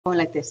Going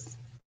like this.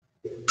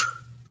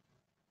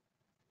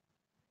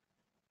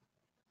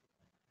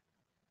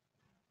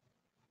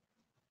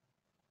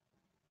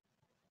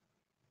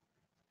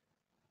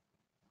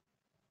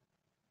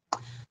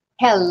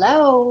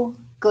 Hello,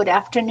 good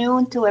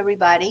afternoon to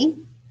everybody.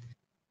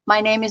 My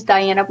name is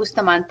Diana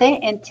Bustamante,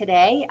 and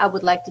today I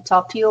would like to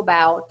talk to you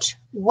about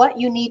what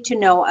you need to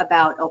know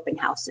about open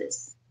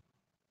houses.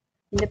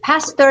 In the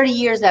past 30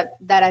 years that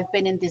I've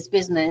been in this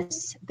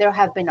business, there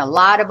have been a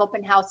lot of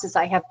open houses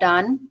I have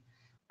done.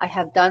 I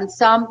have done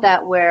some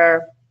that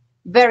were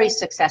very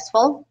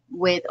successful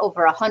with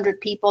over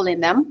 100 people in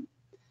them.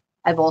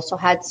 I've also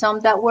had some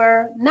that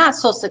were not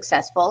so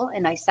successful,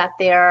 and I sat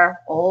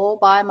there all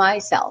by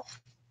myself.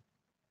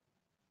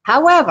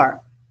 However,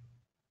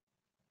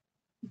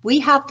 we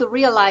have to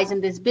realize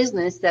in this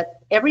business that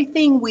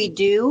everything we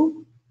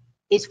do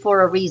is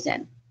for a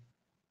reason.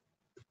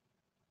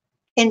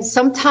 And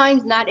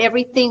sometimes not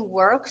everything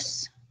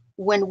works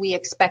when we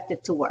expect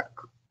it to work.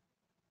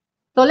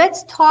 So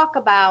let's talk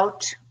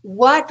about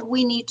what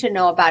we need to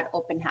know about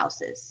open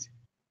houses.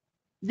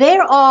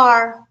 There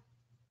are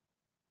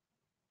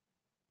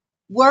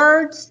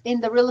words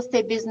in the real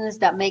estate business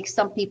that make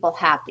some people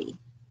happy.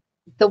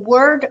 The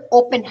word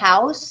open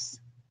house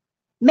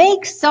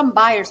makes some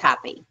buyers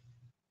happy.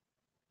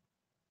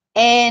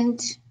 And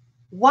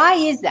why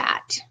is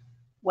that?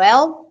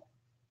 Well,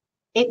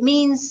 it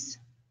means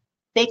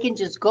they can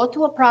just go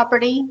to a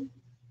property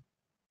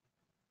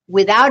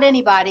without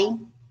anybody,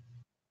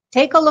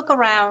 take a look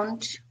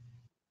around,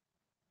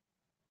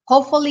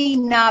 hopefully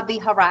not be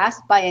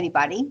harassed by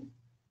anybody,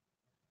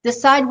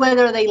 decide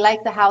whether they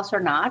like the house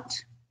or not.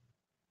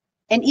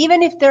 And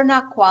even if they're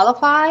not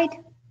qualified,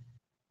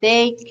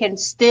 they can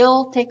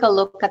still take a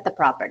look at the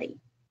property.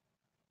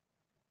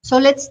 So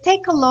let's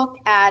take a look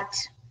at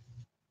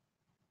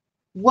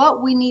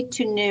what we need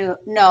to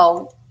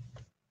know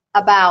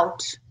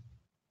about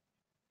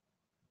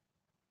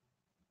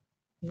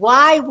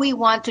why we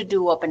want to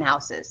do open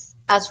houses.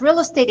 As real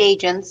estate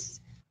agents,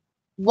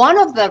 one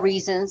of the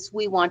reasons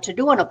we want to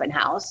do an open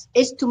house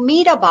is to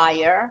meet a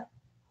buyer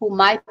who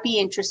might be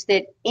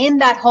interested in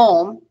that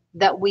home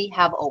that we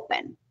have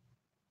open.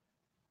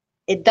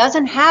 It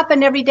doesn't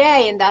happen every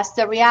day, and that's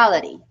the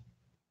reality,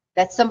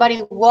 that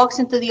somebody walks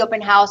into the open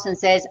house and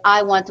says,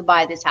 I want to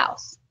buy this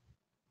house.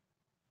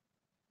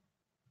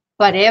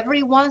 But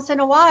every once in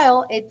a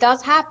while, it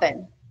does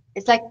happen.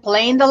 It's like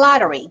playing the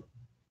lottery.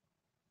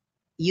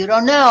 You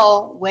don't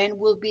know when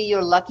will be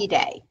your lucky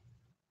day.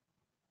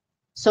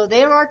 So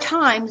there are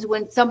times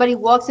when somebody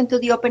walks into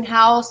the open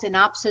house and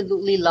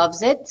absolutely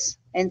loves it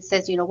and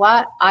says, you know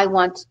what, I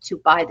want to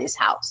buy this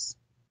house.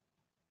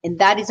 And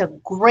that is a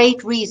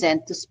great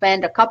reason to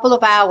spend a couple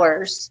of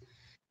hours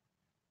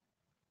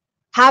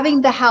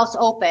having the house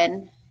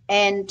open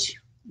and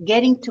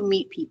getting to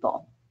meet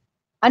people.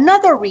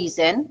 Another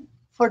reason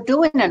for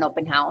doing an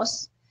open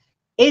house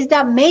is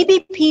that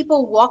maybe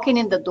people walking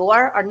in the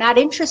door are not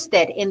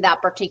interested in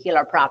that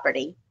particular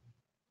property.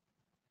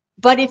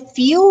 But if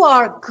you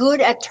are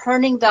good at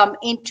turning them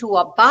into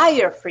a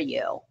buyer for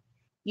you,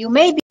 you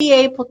may be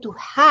able to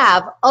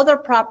have other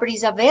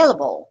properties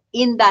available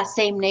in that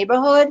same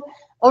neighborhood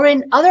or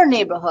in other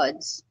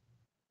neighborhoods.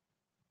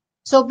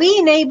 So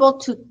being able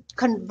to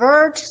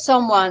convert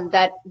someone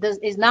that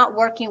is not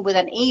working with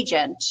an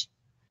agent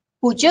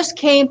who just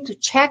came to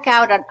check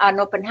out an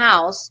open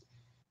house,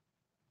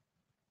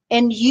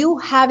 and you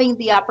having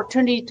the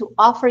opportunity to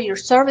offer your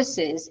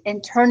services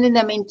and turning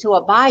them into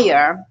a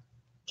buyer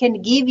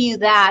can give you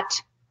that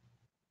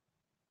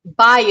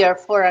buyer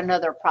for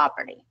another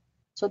property.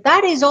 So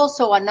that is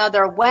also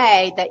another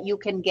way that you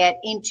can get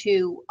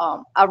into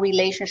a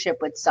relationship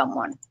with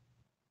someone.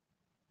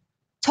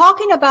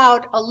 Talking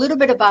about a little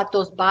bit about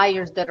those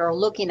buyers that are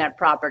looking at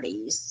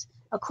properties,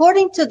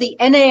 according to the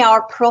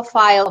NAR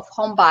profile of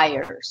home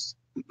buyers,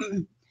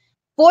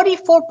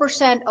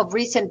 44% of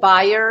recent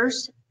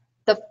buyers,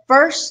 the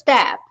first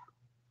step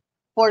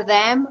for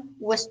them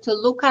was to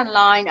look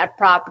online at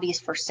properties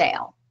for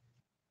sale.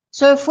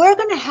 So if we're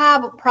going to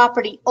have a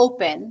property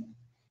open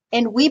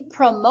and we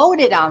promote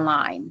it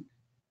online,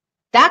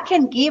 that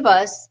can give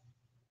us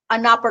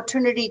an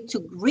opportunity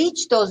to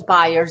reach those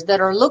buyers that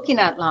are looking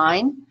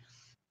online.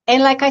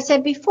 And like I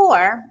said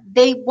before,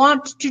 they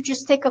want to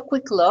just take a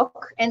quick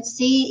look and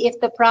see if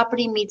the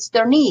property meets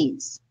their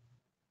needs.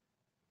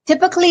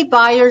 Typically,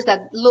 buyers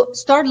that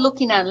start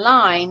looking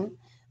online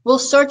will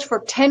search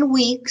for 10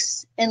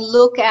 weeks and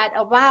look at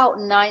about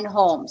 9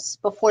 homes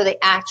before they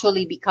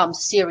actually become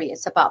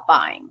serious about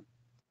buying.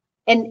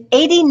 And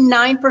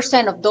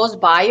 89% of those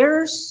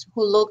buyers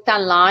who looked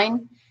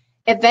online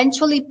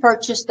eventually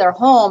purchased their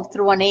home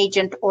through an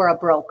agent or a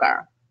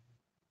broker.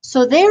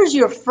 So there's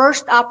your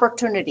first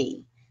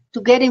opportunity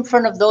to get in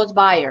front of those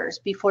buyers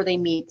before they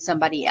meet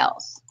somebody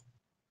else.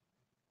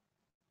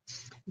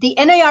 The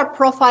NAR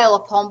profile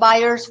of home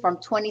buyers from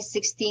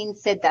 2016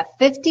 said that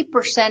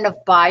 50%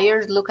 of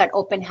buyers look at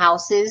open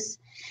houses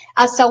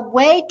as a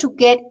way to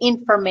get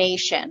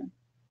information.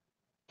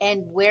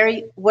 And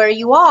where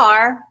you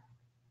are,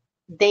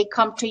 they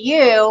come to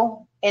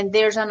you and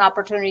there's an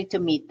opportunity to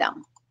meet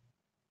them.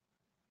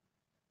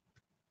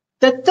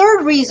 The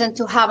third reason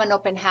to have an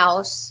open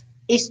house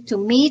is to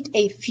meet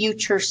a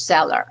future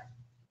seller.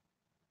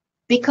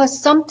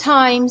 Because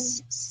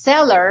sometimes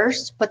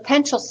sellers,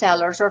 potential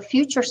sellers or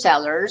future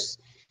sellers,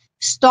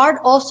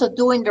 start also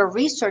doing their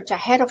research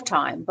ahead of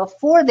time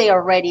before they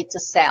are ready to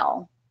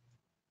sell.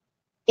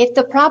 If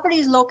the property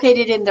is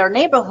located in their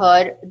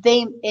neighborhood,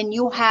 and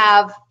you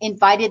have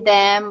invited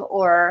them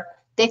or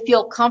they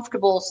feel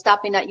comfortable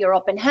stopping at your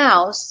open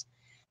house,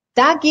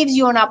 that gives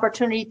you an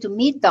opportunity to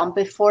meet them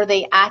before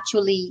they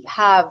actually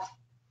have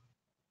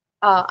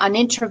an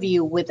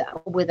interview with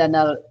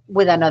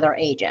another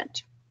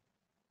agent.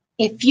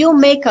 If you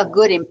make a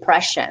good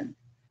impression,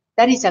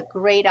 that is a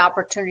great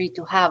opportunity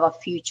to have a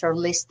future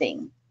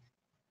listing.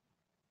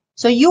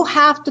 So you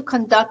have to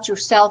conduct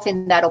yourself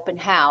in that open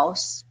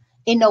house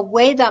in a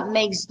way that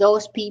makes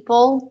those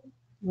people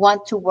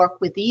want to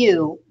work with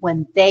you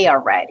when they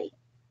are ready.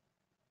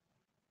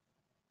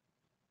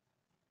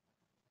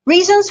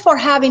 Reasons for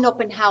having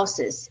open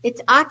houses.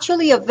 It's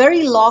actually a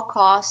very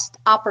low-cost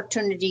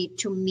opportunity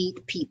to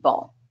meet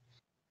people.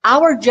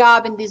 Our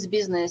job in this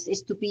business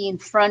is to be in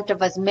front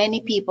of as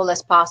many people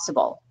as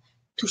possible,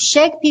 to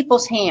shake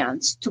people's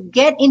hands, to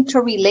get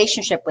into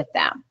relationship with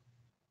them.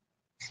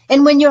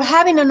 And when you're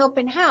having an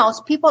open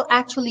house, people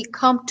actually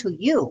come to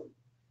you.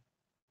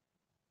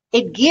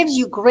 It gives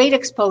you great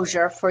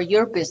exposure for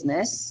your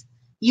business.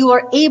 You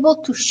are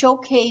able to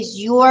showcase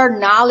your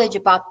knowledge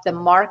about the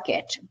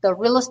market, the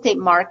real estate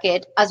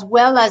market, as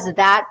well as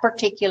that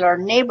particular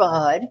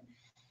neighborhood.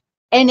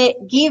 And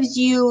it gives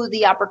you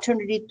the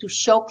opportunity to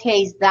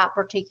showcase that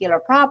particular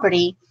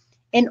property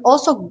and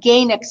also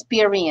gain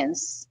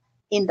experience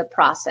in the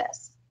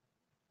process.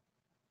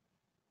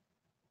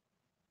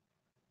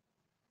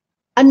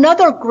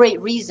 Another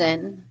great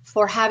reason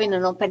for having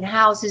an open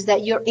house is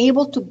that you're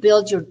able to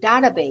build your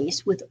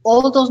database with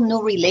all those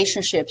new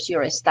relationships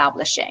you're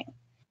establishing.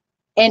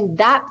 And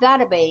that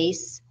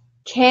database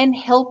can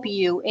help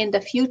you in the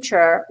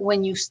future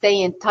when you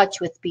stay in touch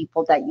with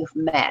people that you've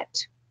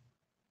met.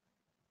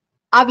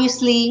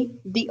 Obviously,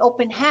 the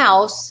open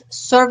house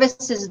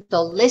services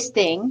the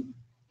listing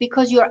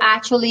because you're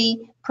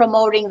actually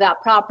promoting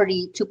that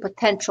property to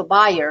potential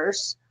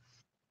buyers,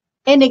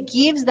 and it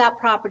gives that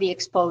property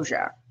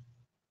exposure.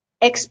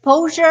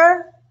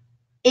 Exposure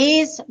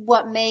is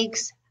what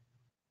makes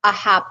a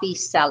happy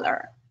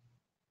seller.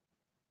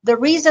 The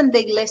reason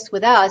they list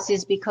with us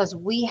is because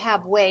we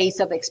have ways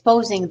of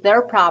exposing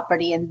their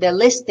property and their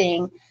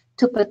listing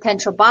to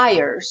potential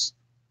buyers.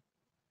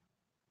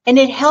 And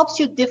it helps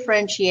you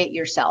differentiate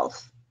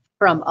yourself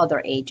from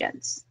other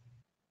agents.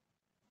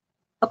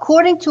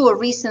 According to a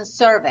recent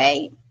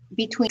survey,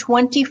 between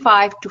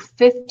 25 to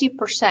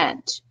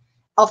 50%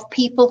 of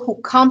people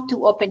who come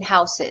to open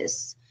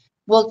houses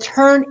will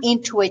turn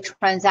into a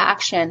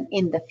transaction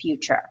in the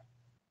future.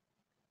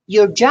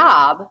 Your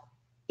job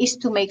is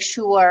to make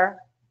sure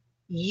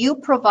you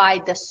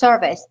provide the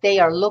service they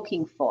are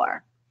looking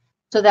for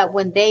so that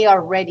when they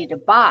are ready to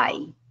buy,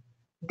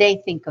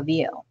 they think of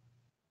you.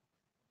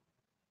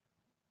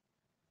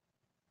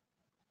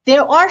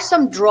 There are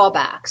some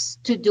drawbacks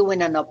to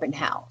doing an open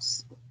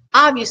house.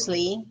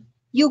 Obviously,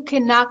 you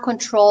cannot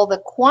control the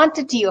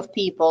quantity of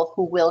people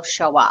who will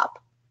show up.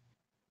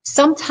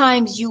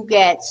 Sometimes you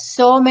get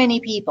so many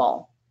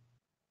people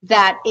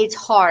that it's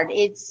hard.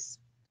 It's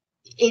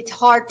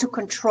hard to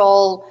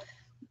control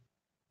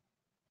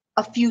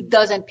a few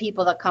dozen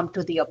people that come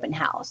to the open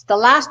house. The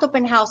last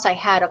open house I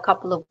had a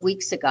couple of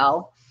weeks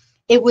ago,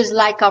 it was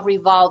like a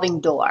revolving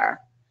door.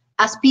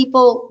 As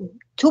people,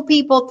 2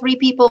 people, 3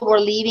 people were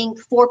leaving,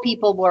 4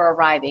 people were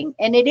arriving.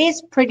 And it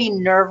is pretty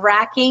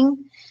nerve-wracking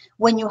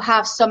when you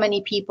have so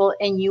many people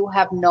and you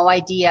have no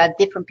idea,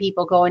 different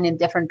people going in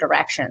different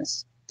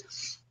directions.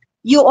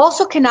 You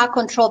also cannot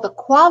control the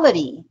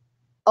quality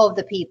of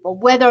the people,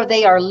 whether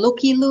they are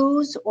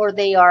looky-loos or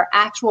they are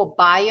actual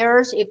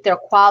buyers, if they're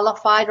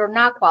qualified or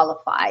not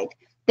qualified.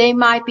 They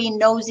might be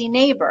nosy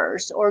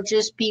neighbors or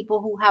just people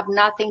who have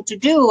nothing to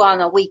do on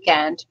a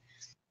weekend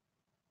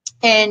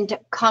and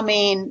come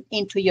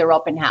into your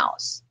open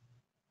house.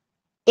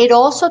 It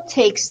also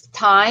takes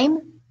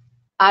time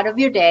out of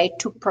your day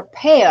to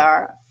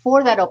prepare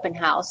for that open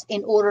house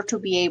in order to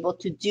be able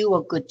to do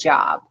a good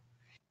job.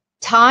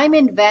 Time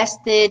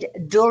invested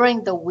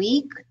during the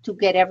week to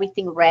get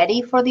everything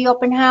ready for the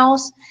open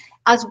house,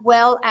 as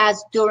well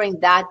as during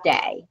that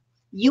day.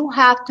 You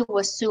have to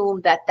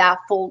assume that that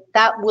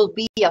will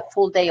be a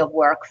full day of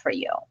work for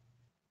you.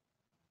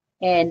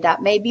 And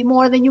that may be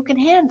more than you can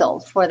handle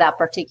for that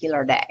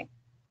particular day.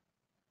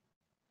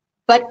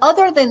 But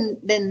other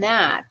than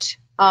that,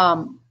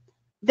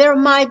 there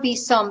might be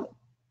some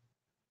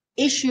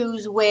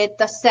issues with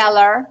the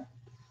seller.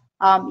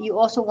 You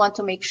also want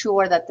to make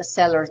sure that the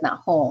seller is not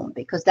home,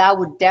 because that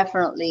would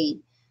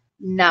definitely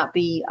not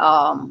be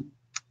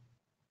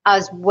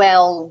as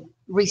well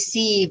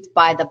received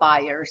by the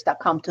buyers that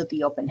come to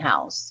the open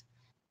house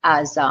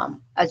as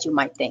you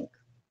might think.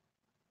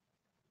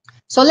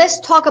 So let's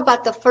talk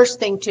about the first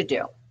thing to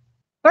do.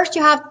 First,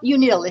 you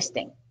need a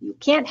listing. You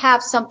can't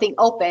have something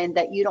open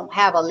that you don't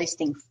have a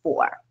listing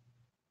for.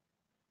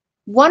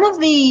 One of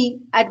the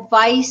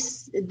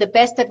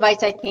best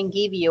advice I can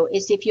give you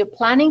is if you're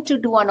planning to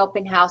do an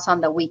open house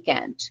on the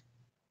weekend,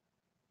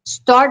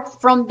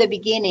 start from the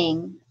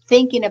beginning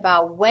thinking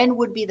about when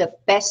would be the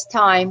best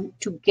time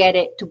to get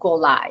it to go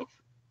live.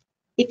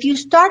 If you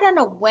start on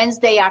a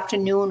Wednesday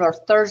afternoon or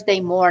Thursday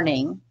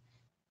morning,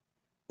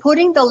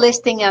 putting the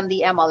listing on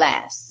the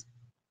MLS,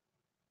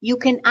 you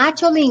can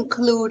actually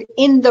include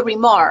in the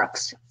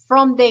remarks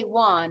from day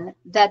one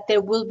that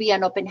there will be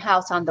an open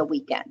house on the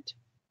weekend.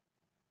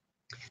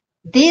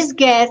 This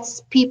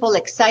gets people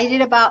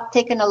excited about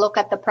taking a look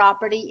at the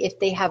property. If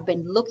they have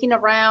been looking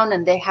around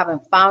and they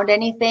haven't found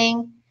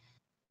anything,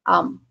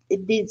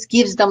 it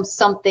gives them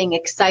something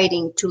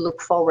exciting to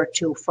look forward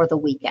to for the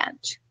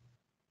weekend.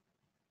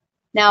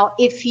 Now,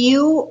 if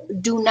you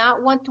do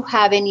not want to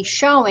have any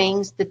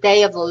showings the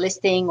day of the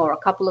listing or a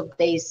couple of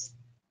days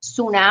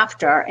soon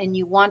after, and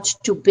you want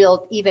to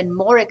build even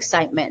more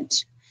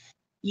excitement,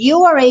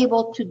 you are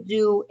able to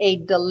do a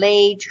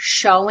delayed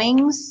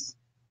showings,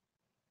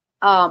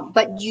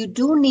 but you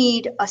do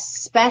need a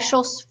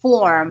special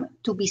form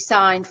to be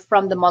signed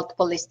from the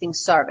multiple listing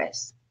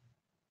service.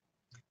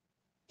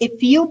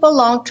 If you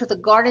belong to the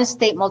Garden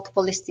State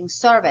Multiple Listing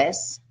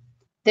Service,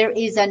 there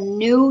is a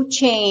new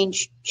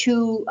change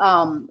to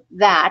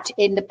that.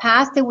 In the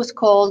past, it was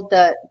called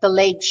the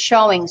delayed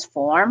showings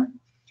form.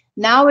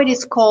 Now it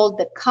is called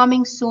the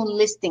coming soon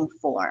listing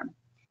form.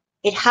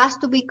 It has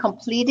to be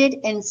completed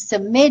and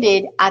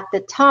submitted at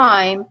the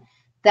time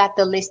that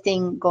the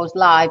listing goes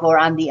live or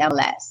on the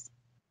MLS.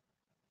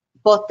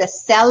 Both the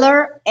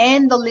seller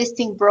and the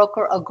listing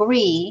broker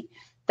agree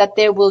that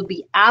there will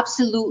be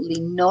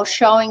absolutely no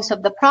showings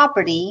of the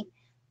property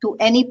to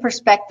any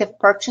prospective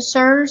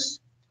purchasers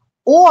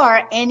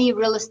or any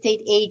real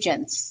estate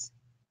agents.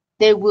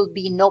 There will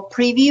be no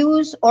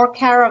previews or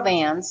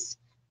caravans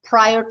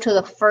prior to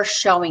the first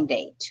showing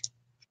date.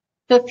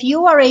 So if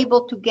you are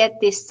able to get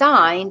this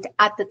signed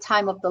at the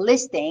time of the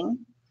listing,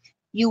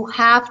 you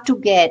have to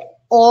get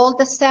all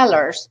the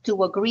sellers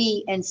to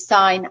agree and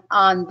sign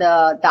on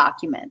the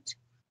document.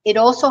 It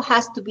also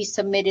has to be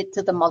submitted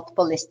to the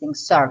multiple listing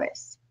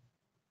service.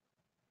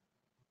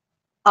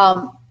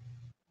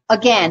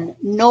 Again,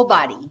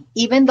 nobody,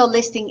 even the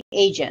listing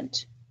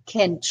agent,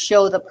 can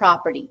show the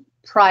property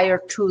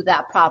prior to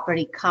that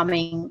property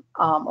coming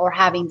or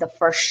having the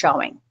first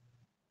showing.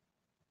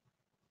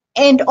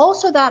 And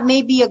also that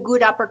may be a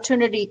good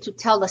opportunity to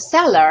tell the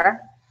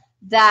seller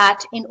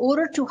that in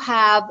order to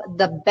have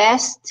the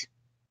best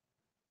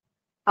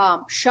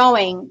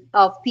showing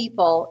of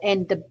people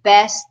and the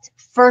best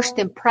first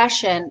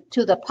impression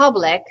to the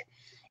public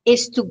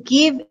is to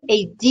give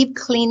a deep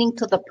cleaning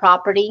to the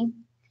property.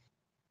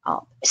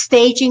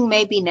 Staging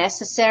may be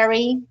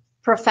necessary,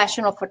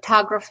 professional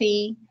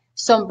photography,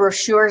 some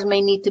brochures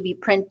may need to be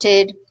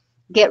printed,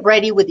 get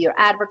ready with your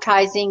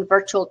advertising,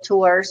 virtual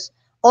tours.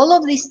 All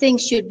of these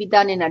things should be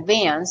done in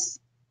advance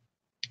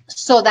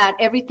so that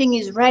everything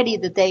is ready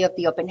the day of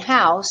the open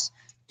house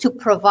to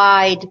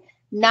provide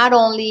not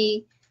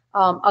only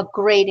a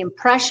great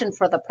impression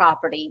for the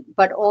property,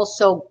 but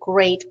also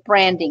great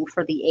branding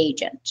for the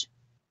agent.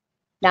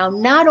 Now,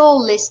 not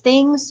all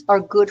listings are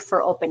good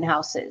for open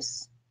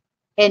houses,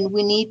 and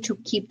we need to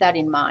keep that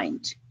in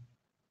mind.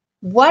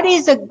 What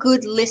is a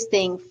good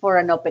listing for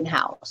an open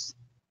house?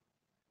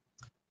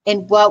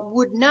 And what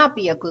would not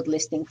be a good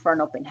listing for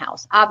an open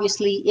house?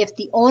 Obviously, if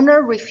the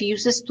owner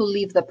refuses to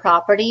leave the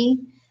property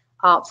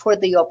for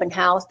the open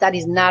house, that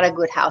is not a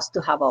good house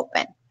to have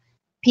open.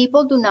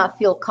 People do not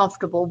feel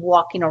comfortable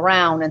walking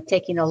around and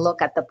taking a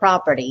look at the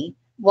property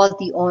while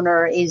the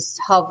owner is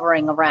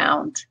hovering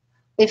around.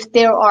 If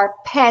there are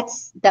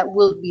pets that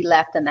will be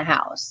left in the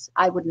house,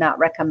 I would not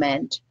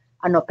recommend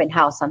an open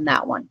house on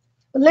that one.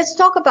 But let's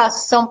talk about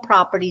some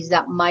properties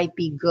that might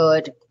be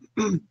good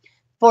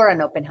for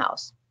an open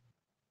house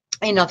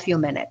in a few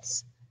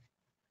minutes.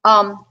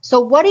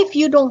 So what if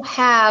you don't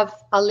have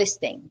a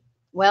listing?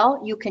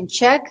 Well, you can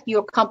check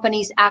your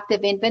company's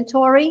active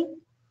inventory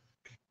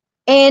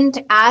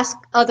and ask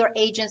other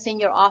agents in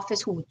your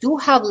office who do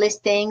have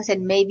listings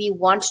and maybe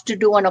want to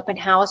do an open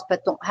house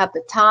but don't have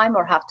the time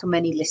or have too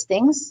many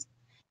listings.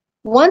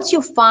 Once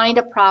you find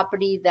a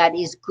property that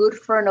is good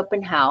for an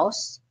open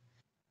house,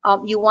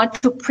 you want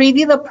to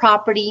preview the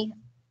property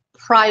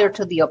prior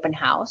to the open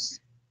house.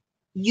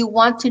 You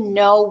want to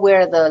know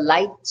where the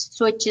light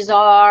switches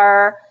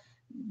are,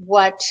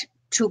 what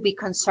to be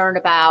concerned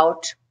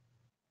about,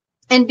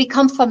 and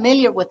become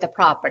familiar with the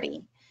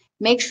property.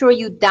 Make sure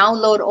you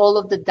download all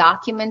of the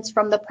documents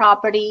from the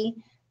property,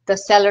 the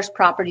seller's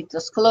property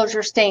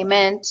disclosure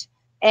statement,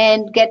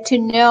 and get to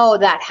know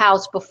that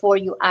house before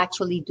you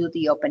actually do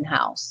the open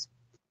house.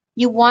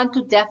 You want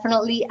to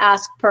definitely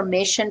ask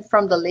permission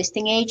from the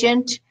listing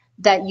agent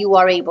that you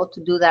are able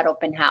to do that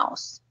open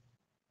house.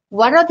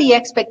 What are the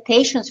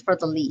expectations for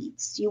the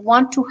leads? You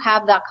want to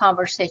have that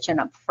conversation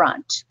up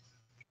front.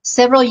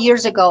 Several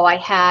years ago, I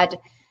had,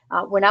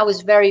 when I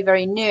was very,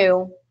 very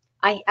new,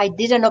 I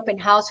did an open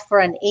house for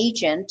an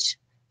agent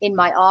in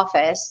my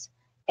office.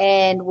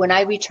 And when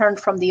I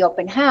returned from the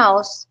open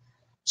house,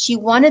 She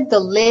wanted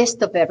the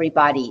list of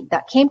everybody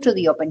that came to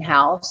the open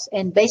house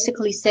and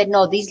basically said,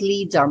 no, these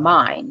leads are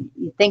mine.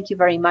 Thank you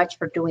very much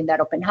for doing that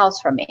open house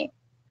for me.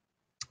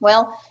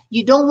 Well,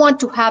 you don't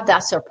want to have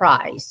that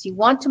surprise. You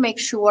want to make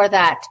sure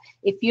that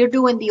if you're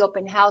doing the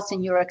open house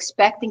and you're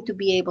expecting to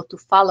be able to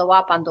follow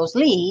up on those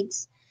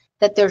leads,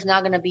 that there's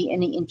not going to be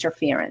any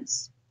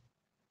interference.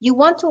 You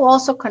want to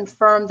also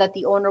confirm that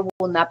the owner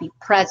will not be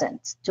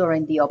present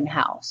during the open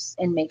house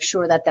and make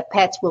sure that the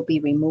pets will be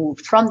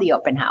removed from the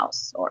open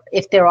house, or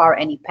if there are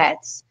any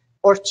pets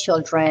or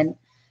children,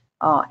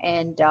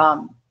 and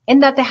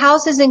that the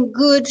house is in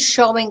good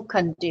showing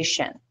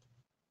condition.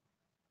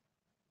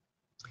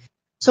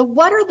 So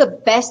what are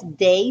the best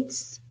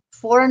dates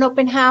for an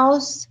open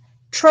house?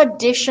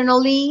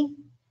 Traditionally,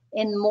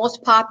 and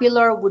most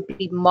popular would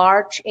be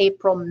March,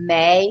 April,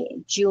 May,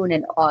 June,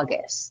 and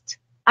August.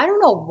 I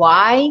don't know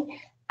why.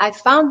 I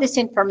found this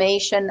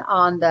information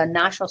on the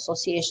National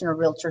Association of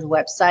Realtors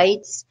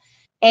websites,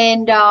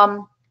 and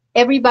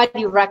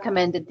everybody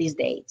recommended these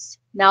dates.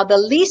 Now, the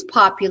least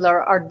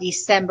popular are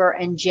December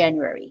and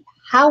January.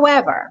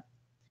 However,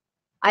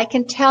 I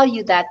can tell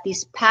you that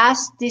this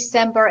past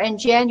December and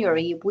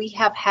January, we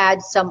have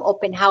had some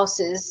open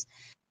houses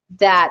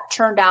that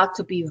turned out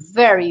to be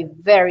very,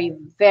 very,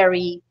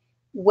 very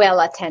well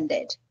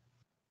attended.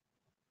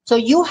 So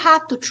you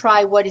have to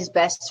try what is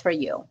best for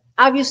you.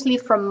 Obviously,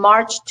 from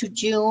March to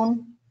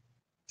June,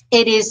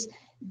 it is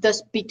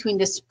between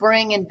the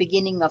spring and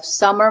beginning of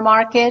summer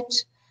market.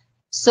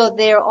 So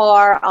there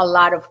are a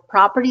lot of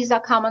properties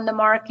that come on the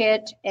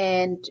market,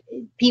 and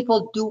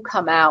people do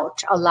come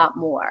out a lot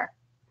more.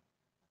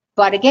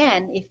 But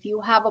again, if you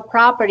have a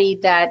property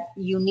that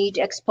you need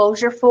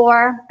exposure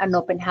for, an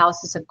open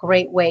house is a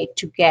great way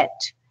to get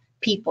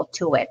people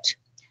to it.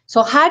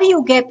 So how do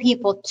you get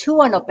people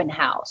to an open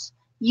house?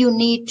 You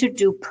need to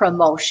do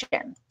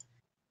promotion.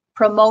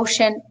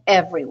 Promotion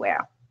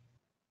everywhere.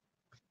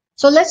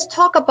 So let's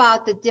talk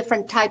about the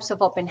different types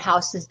of open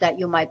houses that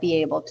you might be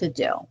able to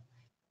do.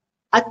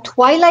 A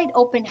twilight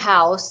open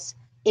house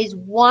is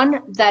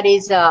one that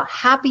is a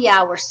happy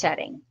hour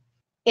setting.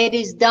 It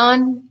is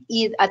done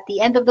at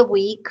the end of the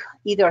week,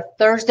 either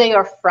Thursday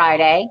or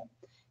Friday,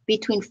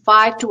 between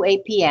 5 to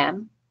 8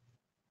 p.m.,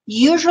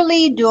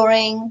 usually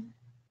during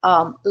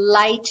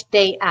light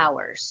day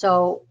hours.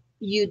 So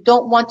you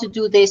don't want to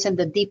do this in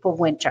the deep of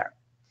winter.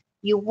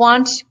 You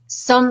want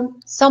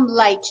some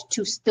light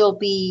to still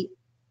be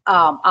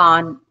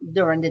on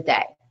during the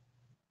day.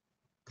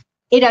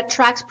 It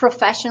attracts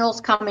professionals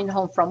coming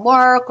home from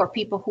work or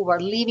people who are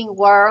leaving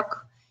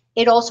work.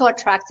 It also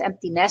attracts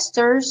empty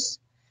nesters.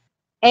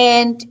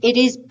 And it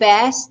is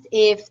best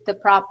if the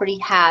property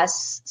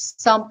has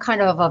some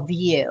kind of a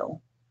view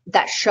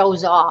that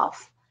shows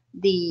off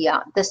the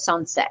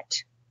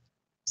sunset.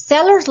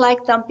 Sellers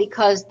like them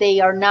because they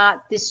are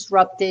not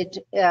disrupted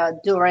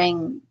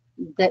during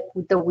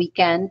the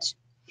weekend.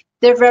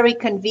 They're very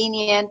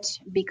convenient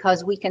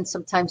because weekends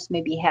sometimes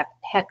maybe have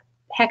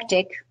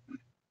hectic.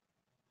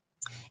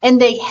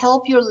 And they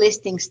help your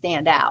listing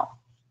stand out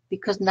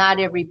because not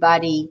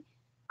everybody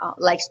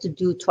likes to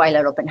do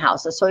twilight open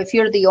houses. So if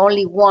you're the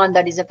only one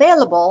that is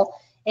available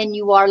and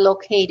you are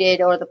located,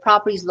 or the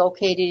property is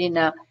located in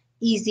a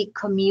easy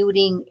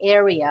commuting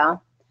area,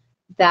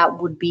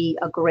 that would be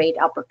a great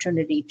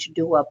opportunity to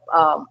do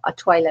a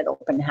twilight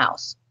open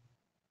house.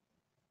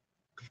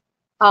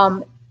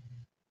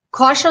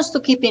 Cautions to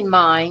keep in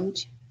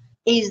mind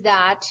is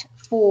that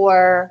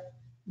for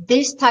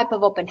this type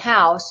of open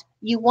house,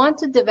 you want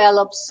to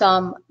develop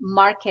some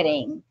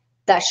marketing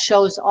that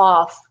shows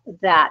off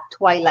that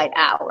twilight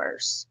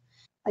hours.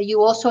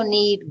 You also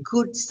need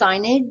good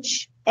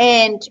signage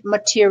and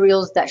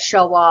materials that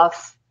show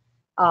off,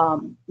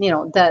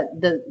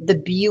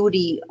 the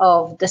beauty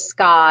of the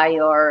sky,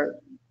 or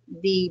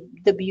the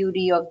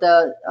beauty of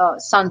the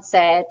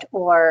sunset,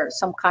 or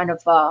some kind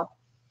of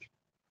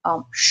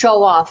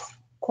show off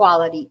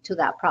quality to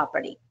that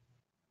property.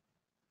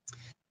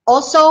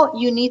 Also,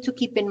 you need to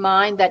keep in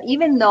mind that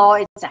even though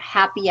it's a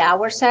happy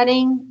hour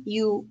setting,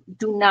 you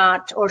do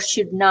not or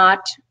should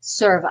not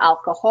serve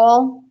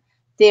alcohol.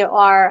 There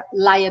are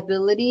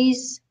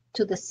liabilities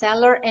to the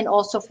seller and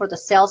also for the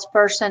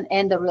salesperson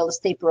and the real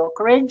estate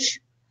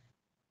brokerage.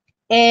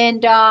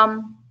 And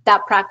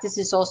that practice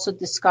is also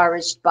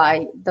discouraged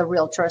by the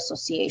realtor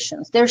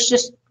associations. There's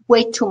just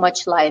way too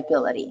much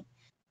liability.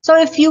 So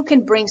if you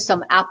can bring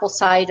some apple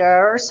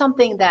cider or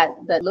something that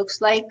looks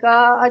like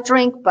a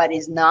drink but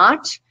is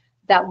not,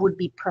 that would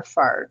be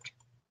preferred.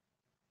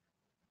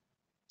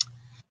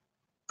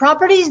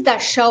 Properties that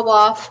show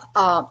off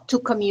to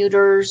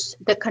commuters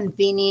the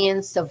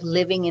convenience of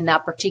living in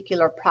that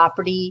particular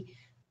property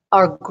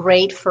are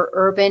great for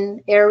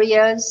urban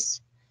areas.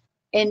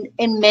 In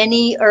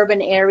many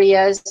urban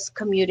areas,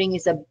 commuting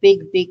is a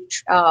big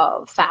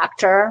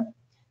factor.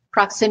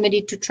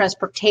 Proximity to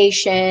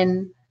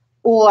transportation,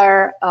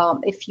 or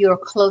if you're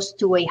close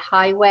to a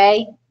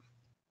highway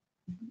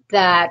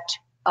that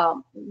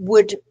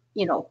would,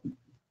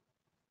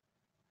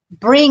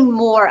 bring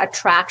more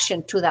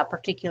attraction to that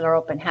particular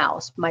open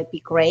house, might be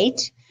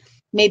great.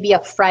 maybe a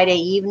Friday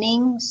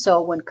evening,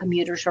 so when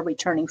commuters are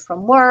returning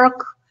from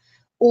work,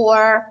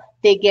 or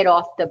they get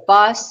off the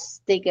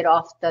bus, they get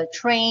off the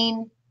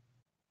train,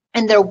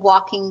 and they're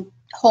walking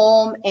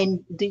home,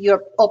 and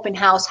your open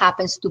house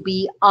happens to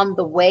be on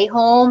the way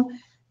home.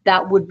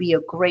 That would be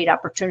a great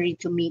opportunity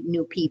to meet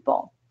new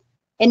people.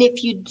 And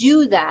if you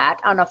do that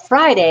on a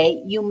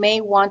Friday, you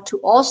may want to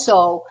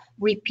also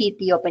repeat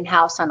the open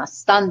house on a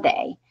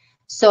Sunday,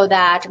 so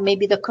that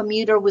maybe the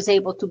commuter was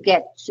able to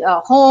get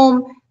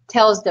home,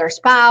 tells their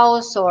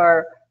spouse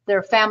or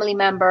their family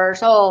members,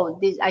 oh,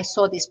 I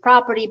saw this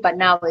property, but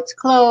now it's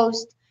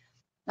closed.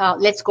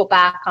 Let's go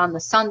back on the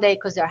Sunday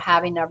because they're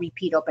having a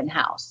repeat open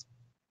house.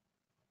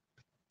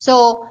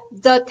 So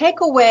the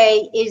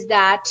takeaway is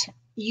that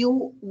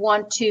you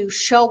want to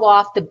show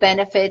off the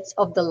benefits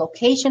of the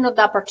location of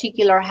that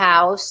particular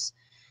house.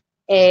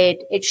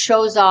 It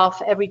shows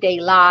off everyday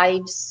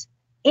lives,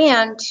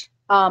 and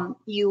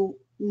you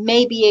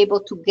may be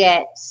able to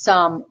get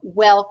some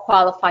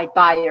well-qualified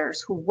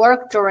buyers who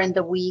work during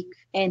the week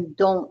and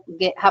don't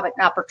have an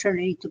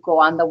opportunity to go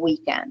on the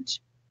weekend.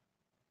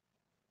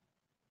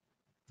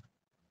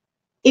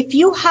 If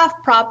you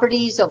have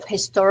properties of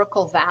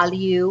historical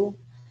value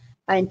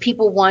and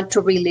people want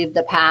to relive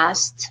the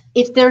past,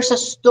 if there's a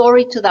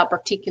story to that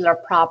particular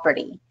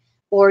property,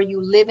 or you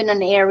live in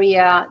an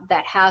area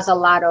that has a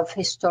lot of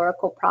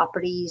historical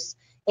properties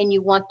and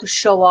you want to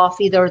show off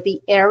either the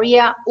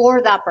area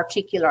or that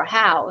particular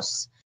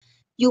house,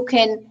 you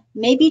can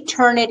maybe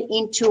turn it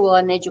into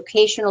an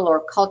educational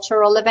or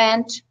cultural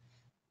event.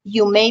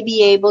 You may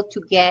be able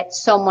to get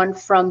someone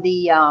from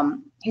the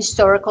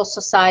Historical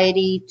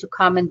Society to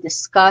come and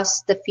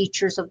discuss the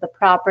features of the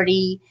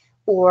property,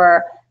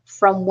 or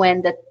from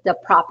when the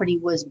property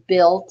was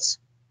built.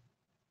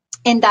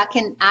 And that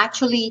can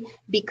actually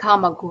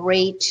become a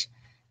great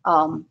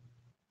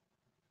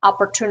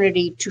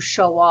opportunity to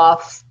show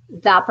off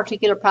that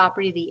particular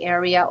property, the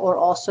area, or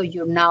also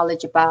your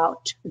knowledge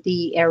about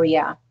the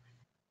area.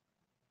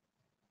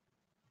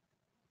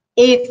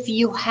 If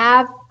you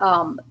have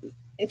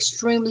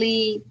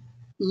extremely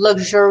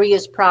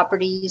luxurious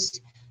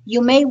properties,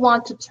 you may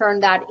want to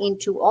turn that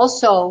into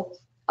also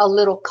a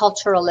little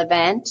cultural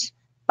event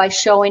by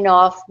showing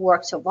off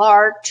works of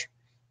art.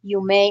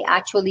 You may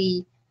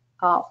actually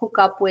hook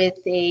up with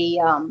a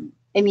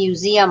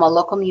museum, a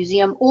local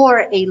museum,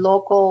 or a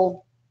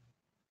local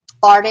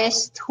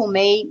artist who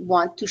may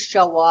want to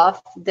show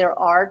off their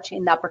art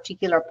in that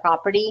particular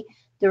property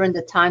during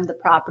the time the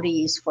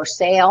property is for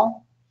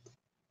sale.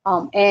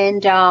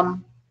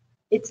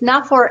 It's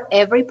not for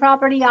every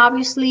property,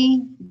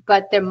 obviously,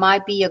 but there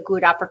might be a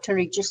good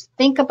opportunity. Just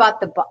think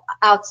about the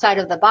outside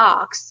of the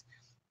box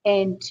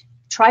and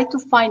try to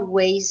find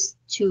ways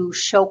to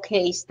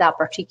showcase that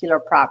particular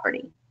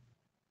property.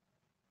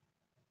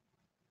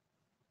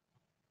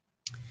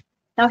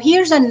 Now,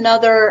 here's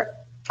another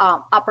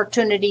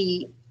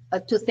opportunity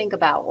to think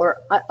about,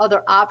 or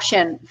other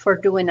option for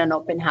doing an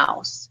open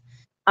house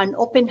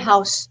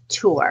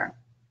tour.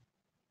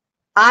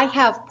 I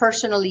have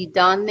personally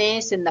done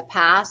this in the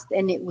past,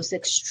 and it was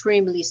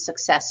extremely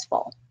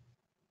successful.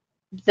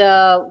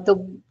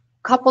 The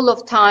couple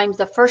of times,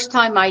 the first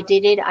time I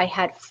did it, I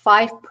had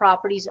 5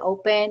 properties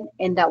open,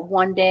 and that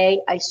one day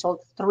I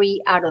sold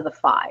 3 out of the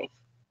 5.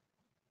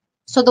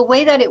 So the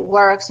way that it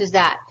works is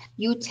that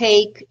you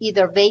take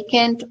either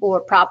vacant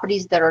or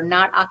properties that are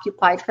not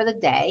occupied for the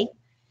day,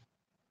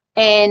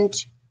 and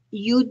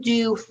you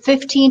do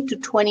 15 to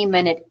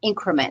 20-minute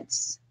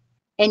increments,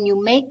 and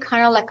you make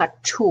kind of like a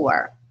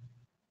tour.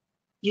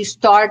 You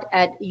start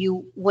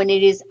when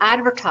it is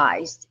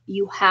advertised,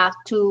 you have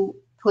to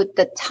put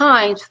the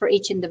times for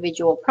each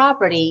individual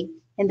property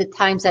and the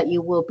times that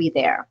you will be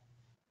there.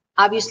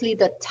 Obviously,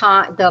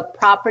 the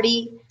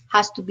property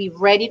has to be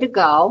ready to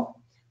go.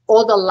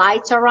 All the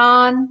lights are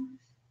on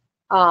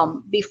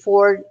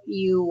before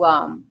you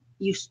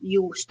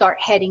start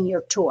heading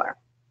your tour.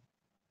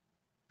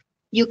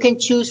 You can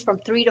choose from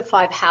 3 to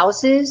 5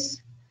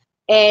 houses,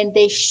 and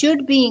they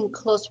should be in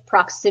close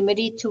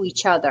proximity to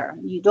each other.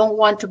 You don't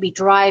want to be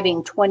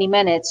driving 20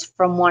 minutes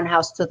from one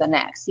house to the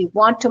next. You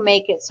want to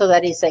make it so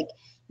that it's like,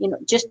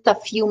 just a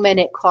few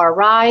minute car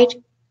ride,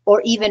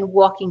 or even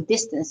walking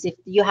distance. If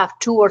you have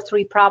 2 or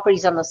 3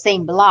 properties on the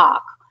same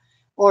block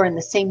or in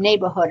the same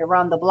neighborhood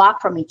around the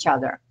block from each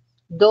other,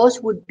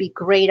 those would be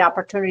great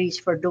opportunities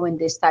for doing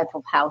this type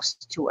of house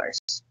tours.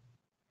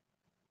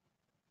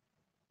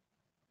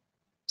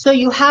 So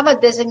you have a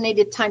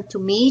designated time to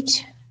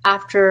meet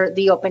after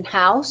the open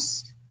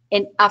house,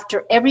 and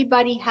after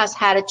everybody has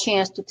had a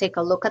chance to take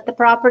a look at the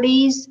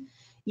properties,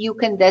 you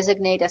can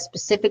designate a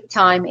specific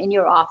time in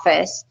your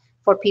office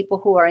for people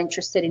who are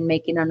interested in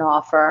making an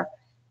offer.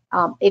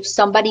 If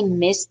somebody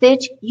missed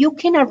it, you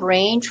can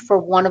arrange for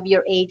one of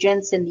your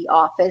agents in the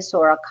office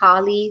or a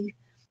colleague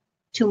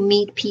to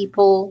meet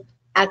people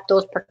at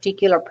those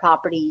particular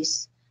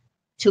properties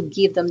to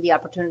give them the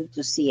opportunity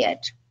to see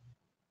it.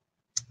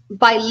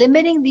 By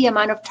limiting the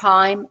amount of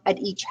time at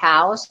each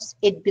house,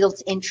 it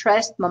builds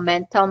interest,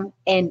 momentum,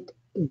 and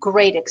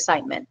great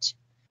excitement.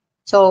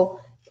 So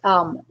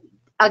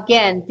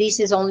Again, this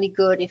is only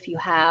good if you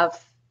have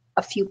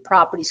a few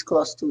properties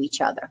close to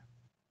each other.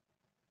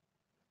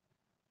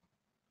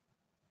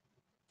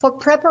 For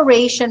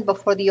preparation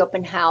before the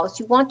open house,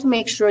 you want to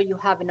make sure you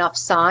have enough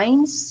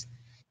signs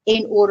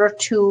in order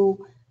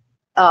to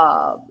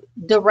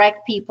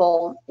direct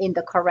people in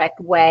the correct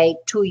way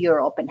to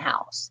your open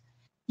house.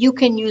 You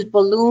can use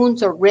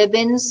balloons or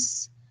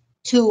ribbons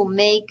to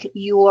make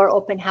your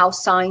open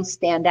house signs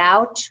stand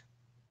out.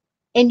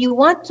 And you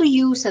want to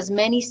use as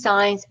many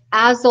signs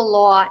as the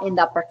law in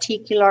that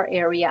particular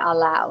area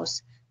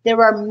allows.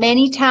 There are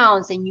many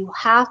towns, and you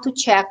have to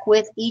check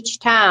with each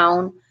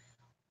town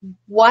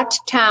what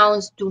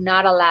towns do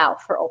not allow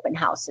for open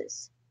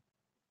houses.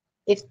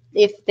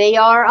 If they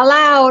are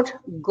allowed,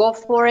 go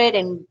for it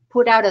and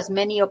put out as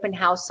many open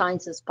house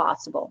signs as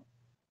possible.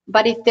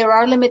 But if there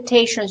are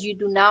limitations, you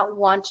do not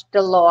want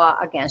the law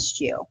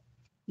against you.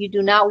 You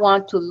do not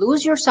want to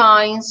lose your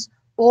signs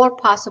or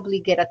possibly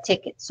get a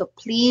ticket. So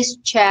please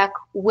check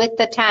with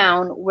the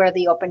town where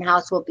the open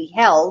house will be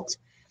held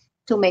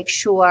to make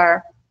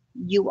sure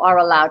you are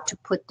allowed to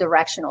put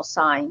directional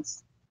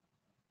signs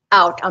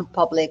out on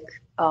public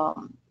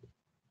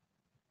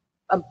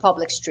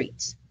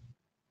streets.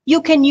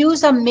 You can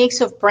use a mix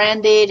of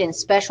branded and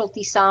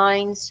specialty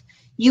signs.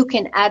 You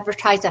can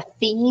advertise a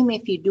theme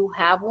if you do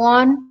have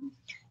one.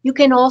 You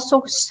can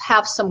also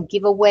have some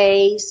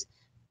giveaways,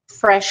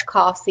 fresh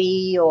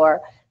coffee,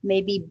 or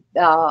maybe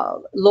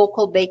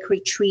local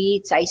bakery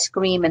treats, ice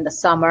cream in the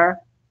summer,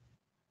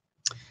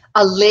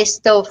 a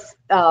list of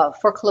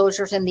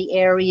foreclosures in the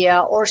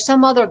area, or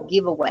some other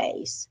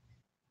giveaways.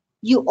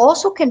 You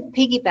also can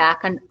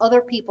piggyback on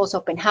other people's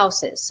open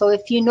houses. So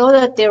if you know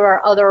that there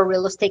are other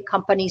real estate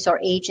companies or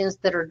agents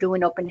that are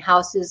doing open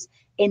houses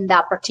in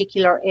that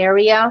particular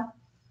area,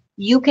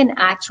 you can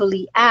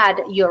actually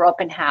add your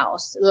open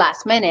house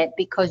last minute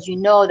because you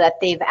know that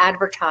they've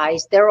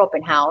advertised their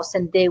open house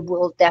and they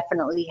will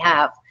definitely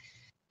have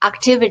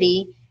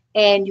activity,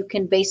 and you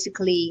can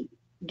basically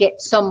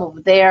get some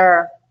of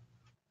their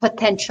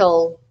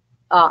potential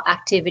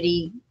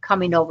activity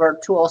coming over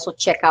to also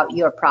check out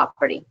your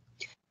property.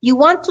 You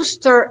want to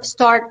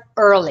start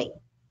early,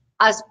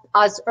 as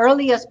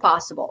early as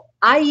possible.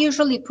 I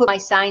usually put my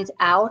signs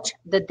out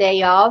the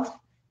day of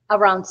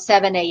around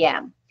 7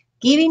 a.m.,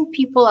 giving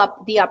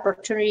people the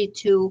opportunity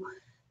to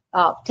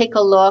take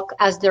a look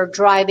as they're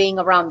driving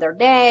around their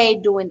day,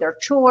 doing their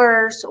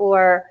chores,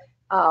 or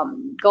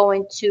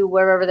going to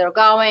wherever they're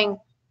going.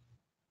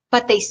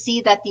 But they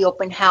see that the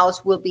open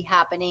house will be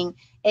happening,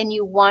 and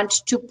you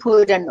want to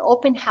put an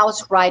open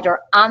house rider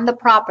on the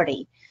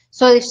property.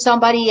 So if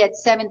somebody at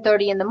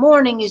 7:30 in the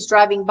morning is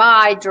driving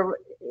by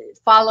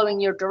following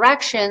your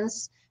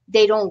directions,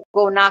 they don't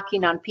go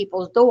knocking on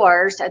people's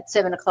doors at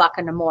 7 o'clock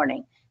in the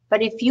morning.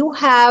 But if you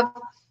have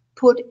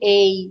put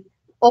a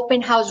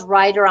open house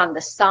rider on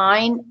the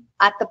sign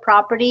at the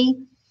property,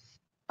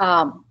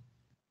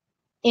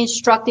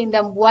 instructing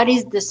them what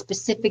is the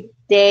specific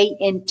day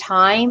and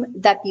time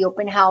that the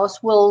open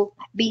house will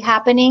be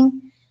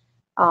happening,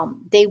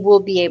 they will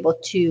be able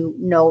to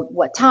know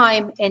what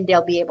time, and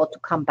they'll be able to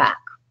come back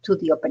to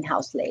the open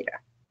house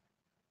later.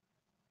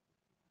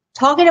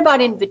 Talking about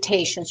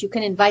invitations, you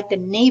can invite the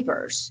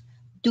neighbors.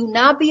 Do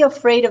not be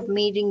afraid of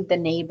meeting the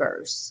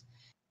neighbors.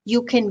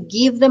 You can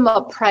give them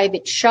a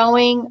private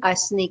showing, a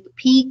sneak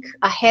peek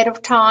ahead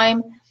of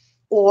time,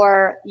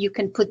 or you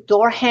can put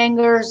door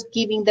hangers,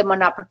 giving them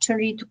an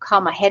opportunity to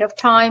come ahead of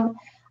time.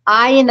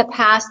 I, in the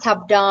past,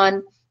 have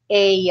done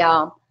a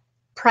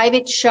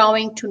private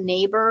showing to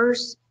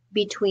neighbors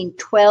between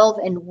 12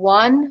 and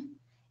 1,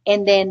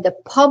 and then the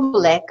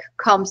public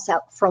comes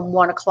up from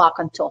 1 o'clock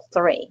until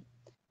 3.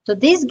 So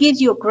this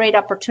gives you a great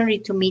opportunity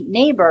to meet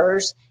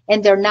neighbors,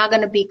 and they're not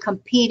going to be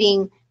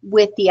competing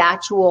with the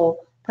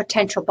actual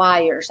potential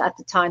buyers at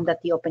the time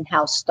that the open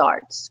house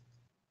starts.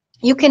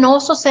 You can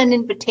also send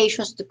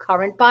invitations to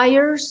current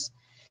buyers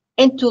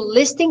and to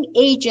listing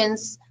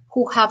agents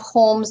who have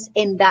homes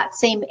in that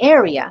same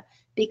area,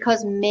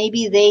 because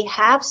maybe they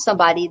have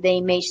somebody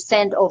they may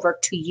send over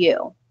to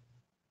you.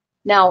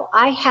 Now,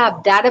 I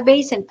have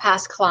database and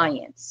past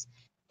clients,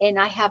 and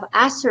I have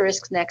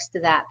asterisks next to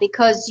that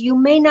because you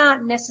may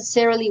not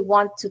necessarily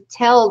want to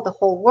tell the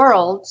whole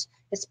world,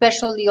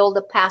 especially all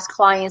the past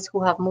clients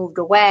who have moved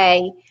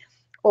away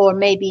or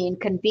maybe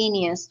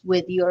inconvenienced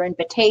with your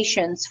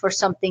invitations for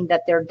something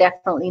that they're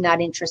definitely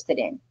not interested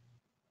in.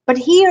 But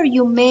here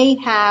you may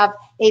have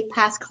a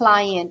past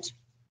client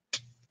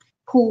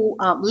who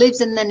lives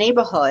in the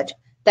neighborhood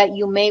that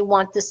you may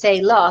want to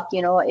say, look,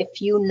 you know,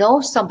 if you know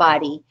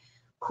somebody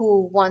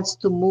who wants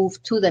to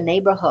move to the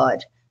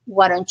neighborhood,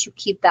 why don't you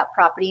keep that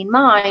property in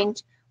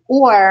mind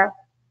or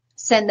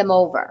send them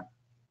over.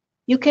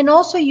 You can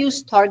also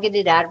use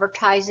targeted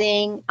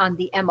advertising on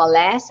the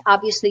MLS.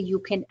 Obviously, you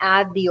can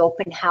add the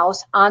open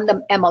house on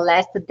the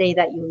MLS the day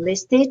that you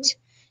list it.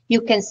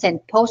 You can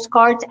send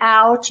postcards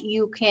out.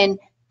 You can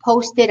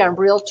post it on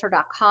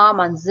Realtor.com,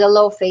 on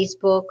Zillow,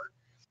 Facebook.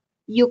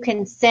 You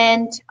can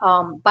send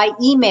by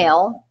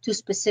email to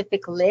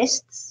specific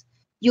lists.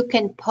 You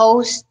can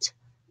post,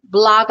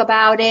 blog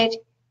about it,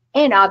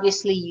 and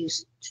obviously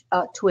use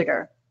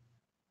Twitter.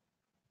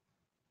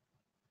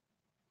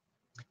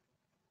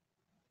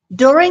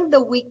 During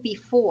the week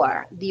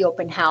before the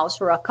open house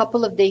or a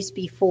couple of days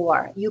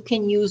before, you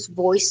can use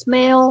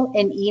voicemail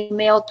and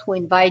email to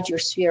invite your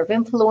sphere of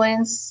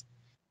influence.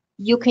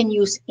 You can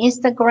use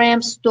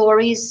Instagram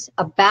stories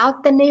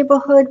about the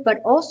neighborhood,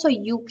 but also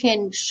you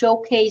can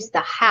showcase the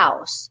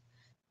house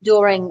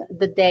during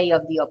the day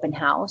of the open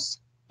house.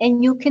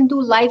 And you can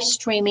do live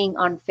streaming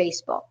on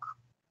Facebook.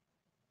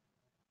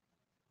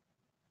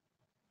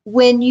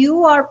 When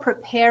you are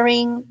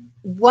preparing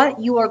what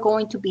you are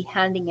going to be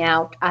handing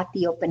out at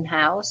the open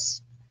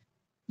house,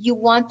 you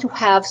want to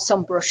have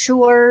some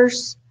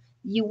brochures,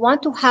 you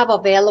want to have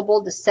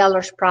available the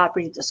seller's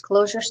property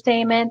disclosure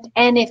statement,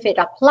 and if it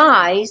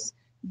applies,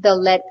 the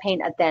lead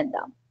paint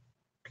addendum.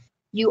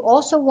 You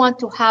also want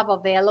to have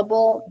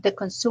available the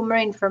consumer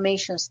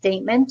information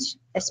statement,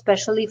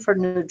 especially for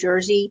New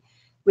Jersey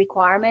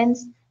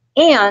requirements,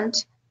 and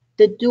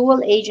the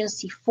dual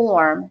agency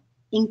form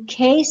in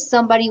case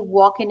somebody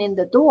walking in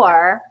the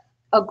door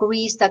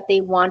agrees that they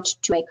want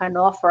to make an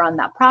offer on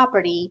that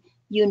property.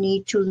 You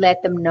need to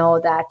let them know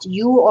that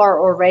you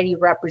are already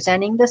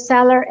representing the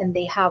seller and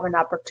they have an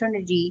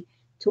opportunity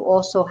to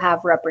also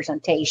have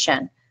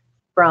representation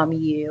from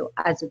you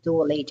as a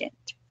dual agent.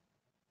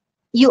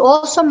 You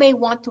also may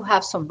want to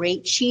have some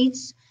rate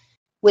sheets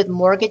with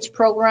mortgage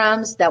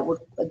programs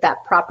that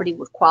property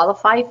would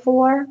qualify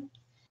for,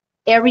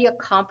 area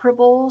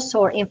comparables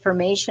or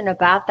information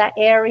about that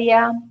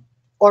area,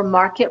 or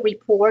market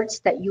reports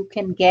that you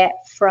can get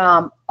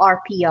from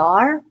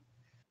RPR,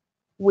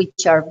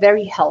 which are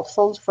very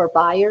helpful for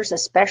buyers,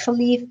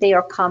 especially if they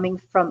are coming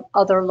from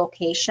other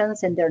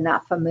locations and they're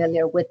not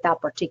familiar with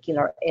that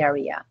particular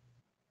area.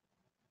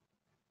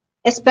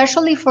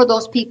 Especially for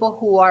those people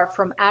who are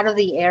from out of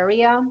the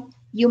area,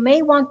 you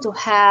may want to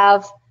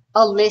have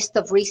a list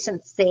of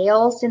recent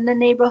sales in the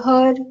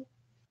neighborhood.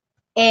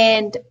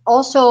 And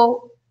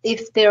also,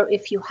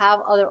 if you have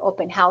other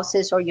open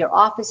houses or your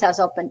office has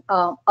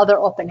other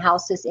open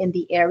houses in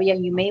the area,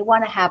 you may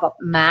want to have a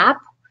map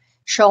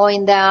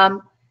showing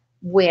them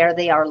where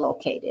they are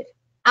located.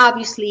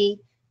 Obviously,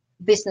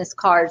 business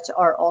cards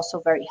are also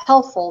very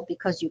helpful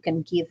because you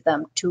can give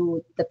them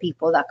to the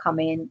people that come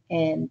in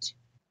and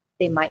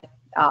they might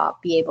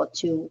be able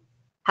to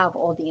have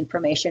all the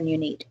information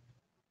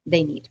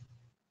they need.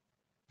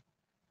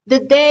 The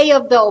day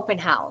of the open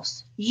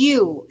house,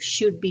 you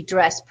should be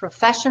dressed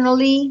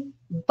professionally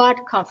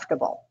but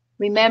comfortable.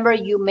 Remember,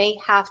 you may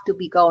have to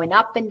be going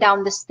up and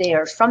down the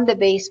stairs from the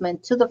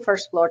basement to the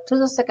first floor, to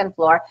the second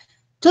floor,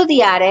 to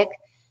the attic,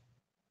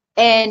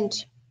 and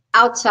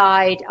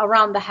outside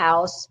around the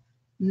house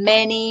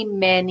many,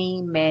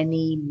 many,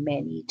 many,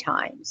 many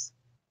times.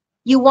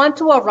 You want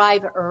to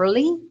arrive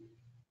early,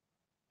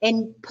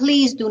 and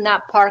please do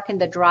not park in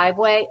the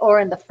driveway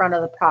or in the front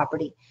of the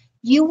property.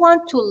 You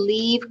want to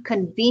leave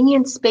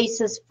convenient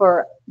spaces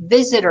for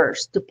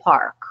visitors to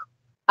park.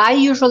 I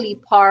usually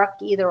park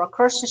either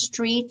across the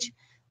street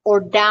or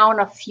down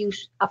a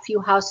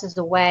few houses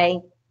away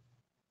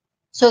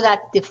so that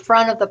the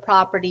front of the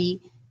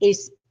property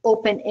is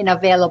open and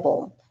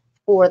available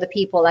for the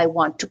people I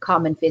want to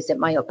come and visit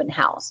my open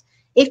house.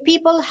 If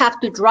people have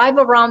to drive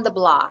around the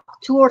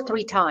block 2 or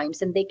 3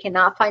 times and they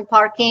cannot find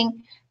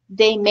parking,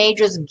 they may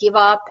just give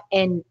up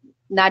and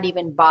not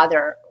even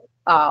bother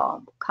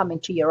coming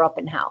to your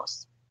open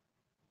house.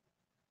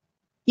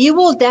 You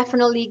will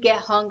definitely get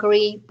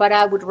hungry, but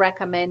I would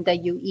recommend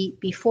that you eat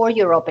before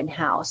your open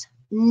house,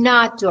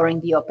 not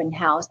during the open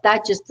house.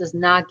 That just does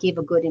not give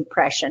a good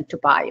impression to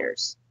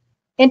buyers.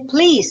 And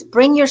please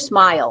bring your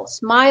smile.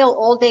 Smile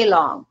all day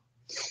long.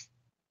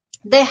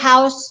 The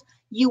house,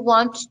 you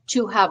want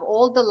to have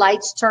all the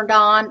lights turned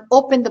on,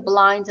 open the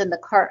blinds and the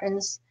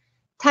curtains,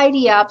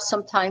 tidy up.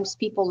 Sometimes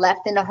people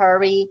left in a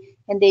hurry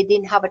and they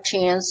didn't have a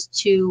chance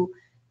to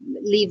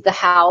leave the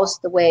house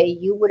the way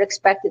you would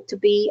expect it to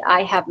be.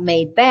 I have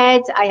made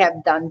beds, I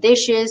have done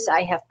dishes,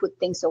 I have put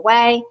things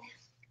away,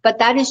 but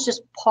that is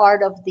just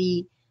part of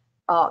the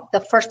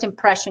first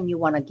impression you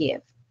want to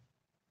give.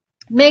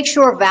 Make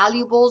sure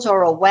valuables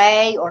are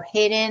away or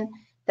hidden,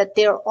 that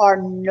there are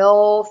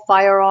no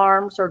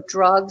firearms or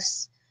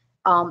drugs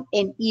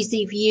in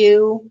easy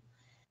view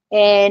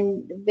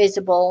and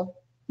visible.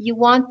 You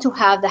want to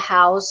have the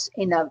house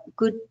in a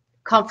good,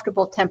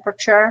 comfortable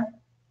temperature,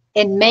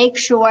 and make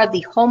sure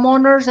the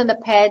homeowners and the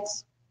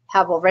pets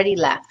have already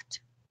left.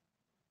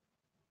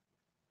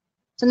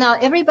 So now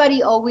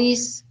everybody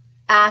always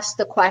asks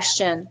the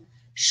question,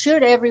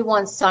 should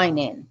everyone sign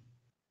in?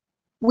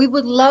 We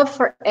would love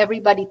for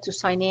everybody to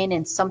sign in,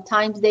 and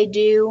sometimes they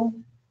do,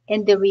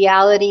 and the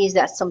reality is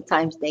that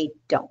sometimes they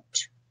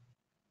don't.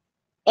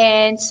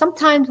 And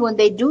sometimes when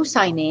they do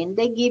sign in,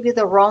 they give you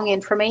the wrong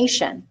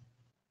information.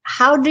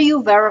 How do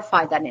you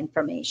verify that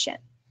information?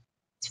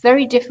 It's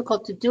very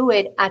difficult to do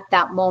it at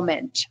that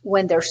moment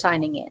when they're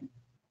signing in.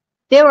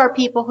 There are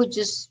people who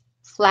just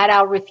flat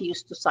out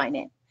refuse to sign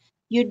in.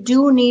 You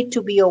do need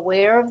to be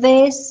aware of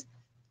this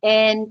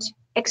and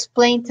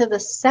explain to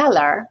the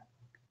seller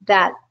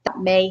that that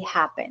may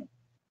happen.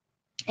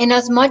 And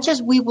as much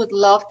as we would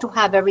love to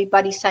have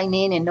everybody sign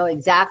in and know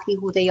exactly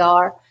who they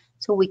are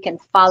so we can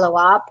follow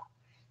up,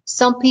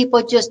 some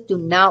people just do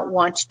not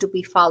want to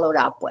be followed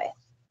up with.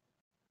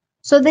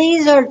 So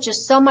these are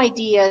just some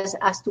ideas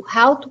as to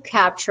how to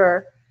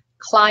capture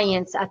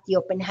clients at the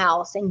open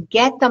house and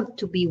get them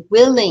to be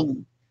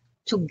willing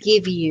to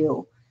give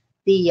you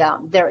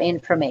their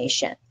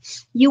information.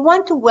 You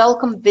want to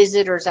welcome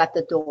visitors at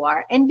the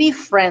door and be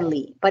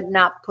friendly, but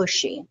not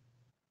pushy.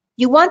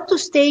 You want to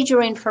stage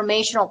your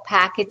informational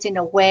packets in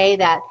a way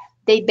that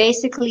they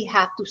basically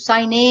have to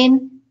sign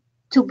in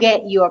to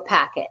get your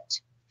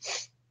packet.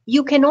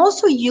 You can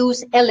also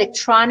use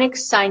electronic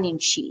sign-in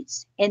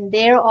sheets, and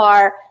there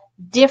are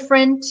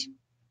different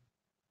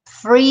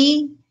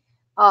free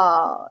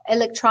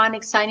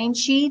electronic sign-in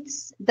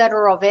sheets that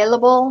are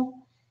available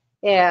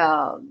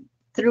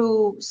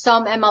through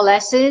some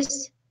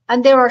MLSs,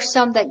 and there are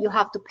some that you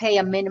have to pay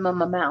a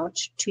minimum amount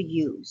to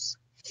use.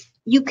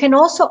 You can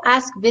also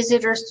ask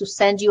visitors to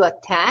send you a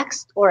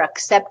text or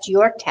accept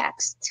your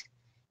text,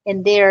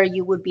 and there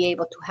you would be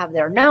able to have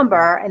their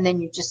number, and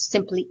then you just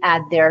simply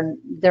add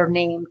their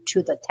name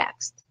to the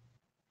text.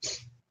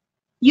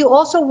 You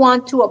also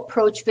want to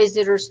approach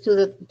visitors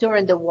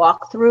during the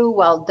walkthrough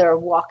while they're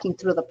walking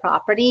through the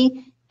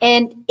property,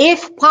 and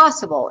if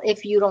possible,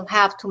 if you don't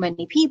have too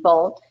many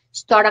people,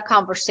 start a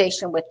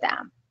conversation with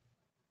them.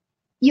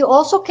 You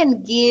also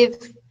can give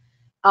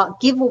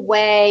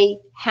away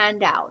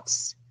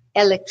handouts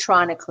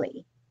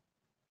electronically.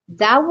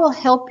 That will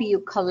help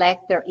you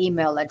collect their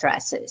email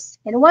addresses.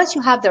 And once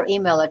you have their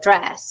email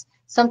address,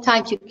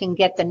 sometimes you can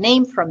get the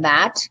name from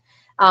that,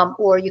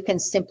 or you can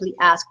simply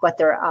ask what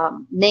their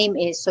name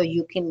is so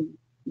you can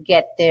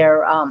get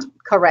their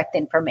correct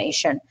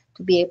information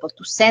to be able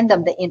to send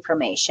them the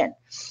information.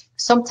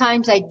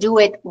 Sometimes I do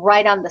it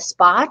right on the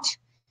spot.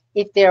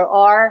 If there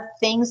are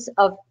things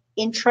of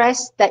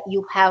interest that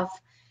you have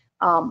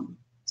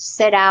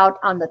set out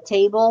on the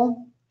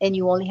table and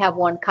you only have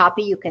one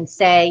copy, you can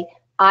say,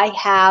 I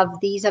have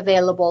these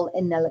available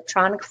in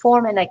electronic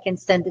form and I can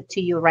send it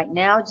to you right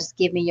now. Just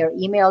give me your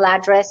email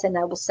address and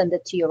I will send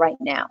it to you right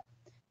now.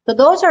 So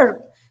those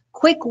are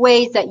quick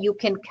ways that you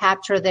can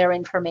capture their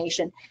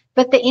information,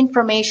 but the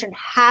information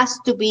has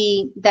to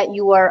be that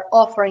you are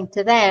offering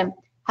to them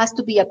has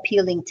to be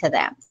appealing to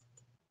them.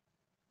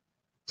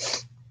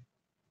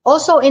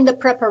 Also in the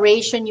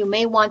preparation, you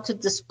may want to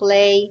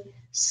display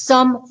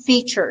some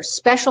features,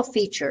 special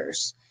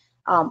features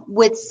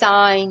with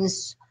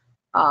signs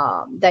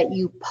that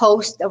you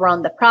post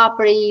around the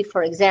property.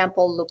 For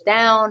example, look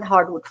down,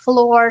 hardwood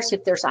floors,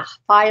 if there's a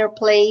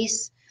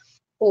fireplace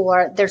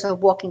or there's a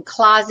walk-in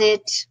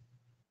closet.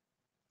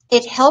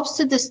 It helps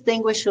to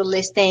distinguish your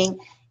listing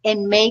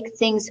and make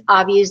things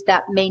obvious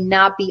that may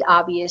not be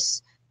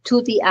obvious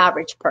to the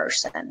average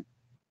person.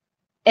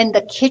 In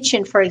the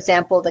kitchen, for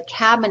example, the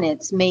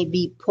cabinets may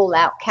be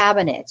pull-out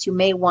cabinets. You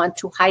may want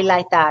to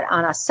highlight that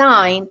on a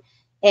sign,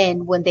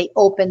 and when they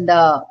open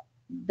the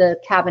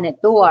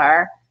cabinet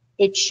door,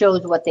 it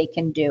shows what they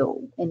can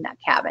do in that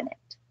cabinet.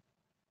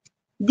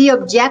 The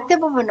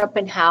objective of an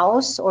open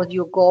house or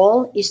your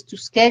goal is to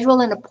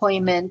schedule an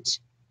appointment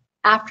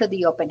after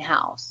the open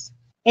house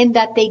and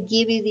that they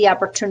give you the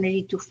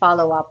opportunity to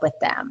follow up with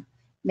them.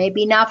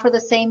 Maybe not for the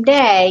same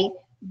day,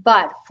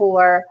 but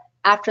for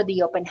after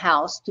the open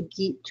house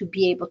to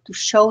be able to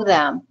show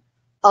them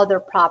other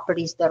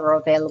properties that are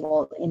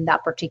available in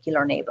that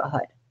particular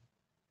neighborhood.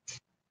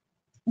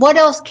 What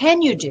else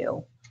can you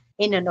do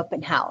in an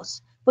open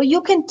house? Well,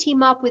 you can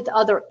team up with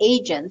other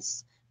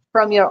agents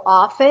from your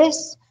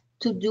office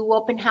to do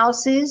open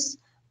houses,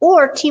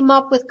 or team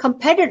up with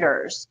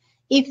competitors.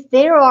 If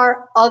there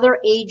are other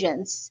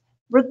agents,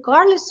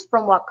 regardless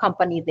from what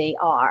company they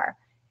are,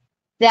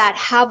 that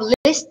have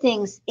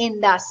listings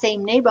in that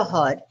same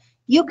neighborhood,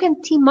 you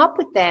can team up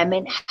with them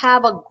and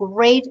have a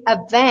great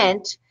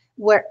event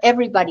where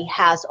everybody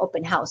has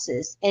open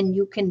houses, and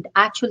you can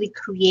actually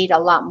create a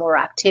lot more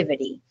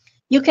activity.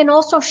 You can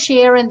also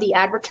share in the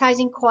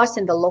advertising costs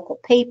in the local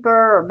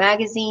paper or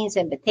magazines,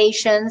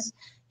 invitations.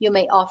 You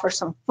may offer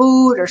some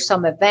food or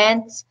some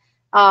events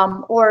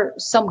or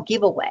some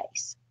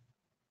giveaways.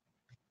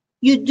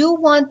 You do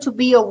want to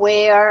be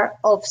aware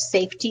of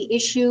safety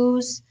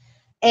issues,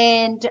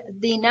 and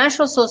the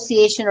National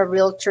Association of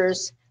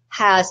Realtors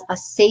has a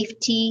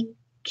safety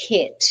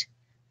kit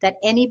that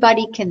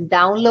anybody can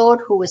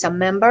download who is a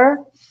member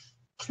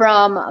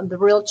from the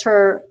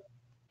Realtor,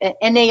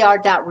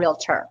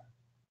 nar.realtor.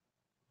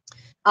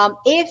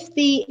 If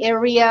the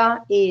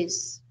area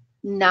is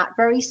not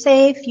very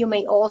safe, you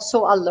may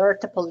also alert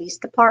the police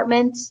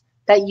departments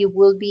that you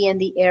will be in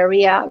the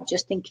area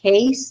just in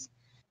case.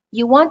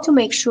 You want to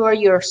make sure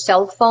your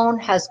cell phone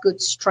has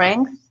good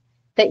strength,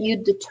 that you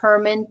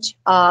determined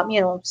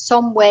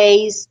some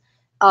ways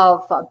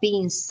of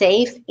being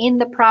safe in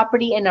the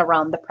property and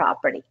around the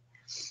property.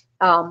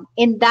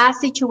 In that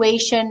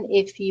situation,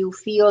 if you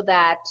feel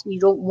that you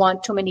don't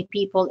want too many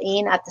people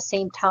in at the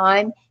same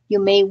time, you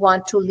may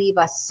want to leave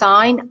a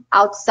sign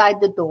outside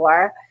the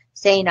door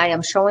saying, I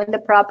am showing the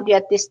property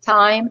at this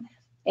time,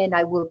 and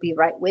I will be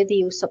right with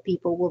you, so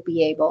people will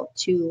be able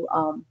to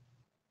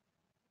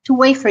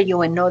wait for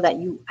you and know that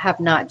you have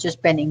not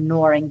just been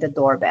ignoring the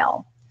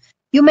doorbell.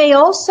 You may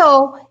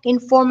also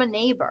inform a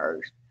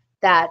neighbor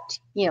that,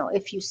 you know,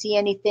 if you see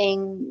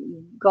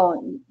anything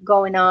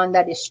going on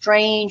that is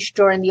strange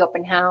during the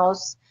open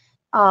house,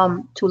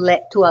 to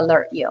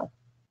alert you.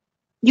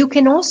 You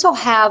can also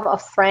have a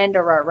friend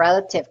or a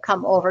relative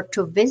come over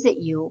to visit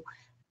you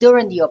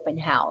during the open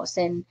house,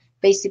 and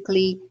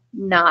basically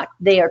not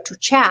there to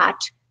chat,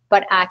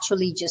 but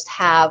actually just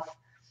have,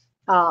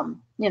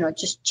 you know,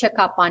 just check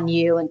up on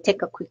you and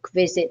take a quick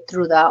visit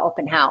through the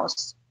open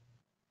house.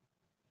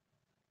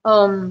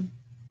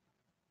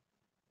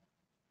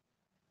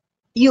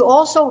 You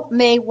also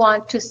may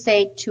want to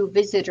say to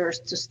visitors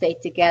to stay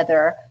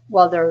together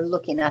while they're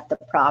looking at the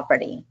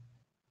property.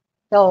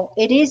 So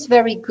it is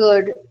very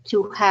good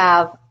to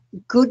have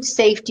good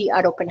safety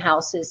at open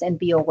houses and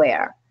be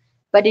aware.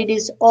 But it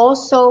is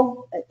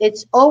also,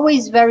 it's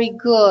always very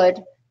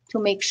good to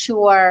make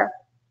sure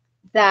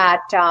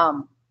that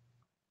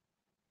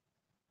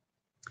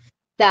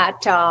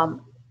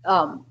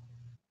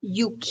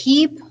you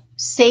keep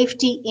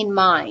safety in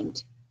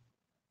mind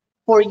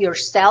for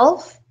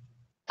yourself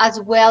as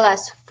well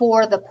as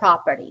for the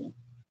property.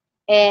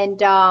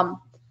 And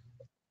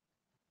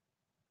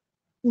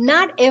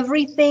not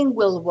everything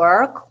will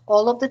work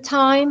all of the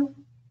time,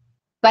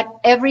 but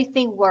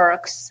everything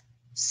works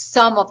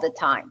some of the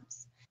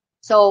times.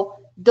 So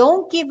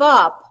don't give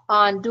up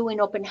on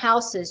doing open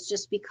houses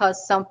just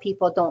because some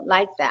people don't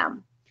like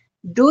them.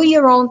 Do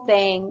your own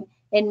thing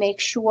and make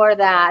sure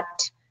that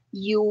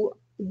you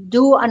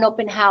do an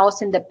open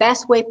house in the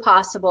best way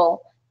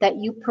possible, that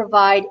you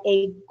provide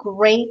a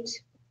great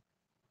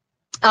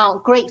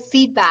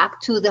feedback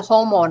to the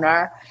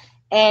homeowner.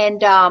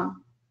 And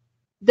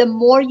the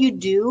more you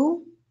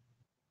do,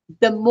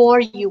 the more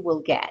you will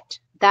get.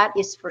 That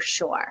is for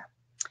sure.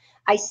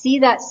 I see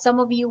that some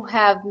of you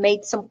have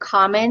made some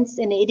comments,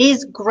 and it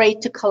is great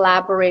to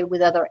collaborate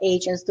with other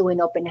agents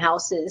doing open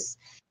houses.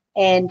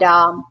 And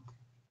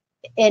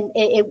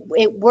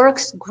it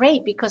works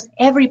great because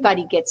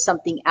everybody gets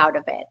something out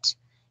of it.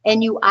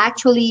 And you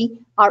actually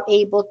are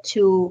able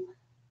to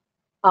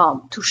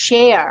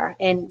share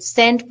and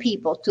send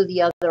people to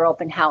the other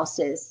open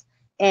houses.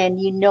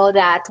 And you know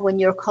that when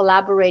you're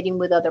collaborating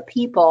with other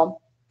people,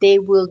 they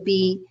will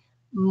be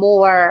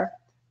more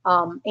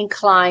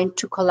inclined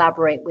to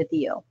collaborate with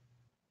you.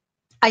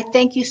 I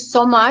thank you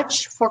so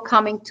much for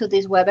coming to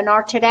this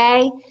webinar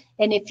today.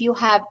 And if you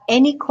have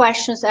any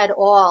questions at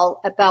all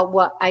about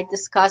what I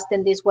discussed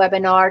in this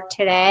webinar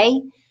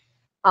today,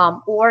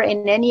 or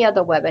in any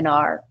other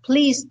webinar,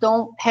 please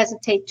don't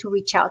hesitate to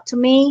reach out to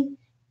me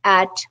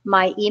at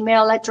my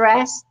email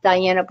address,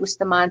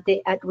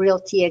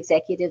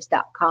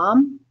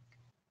 dianabustamante@realtyexecutives.com.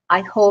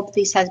 I hope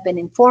this has been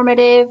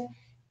informative,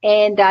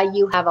 and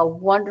you have a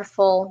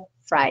wonderful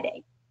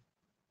Friday.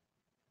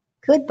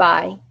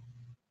 Goodbye.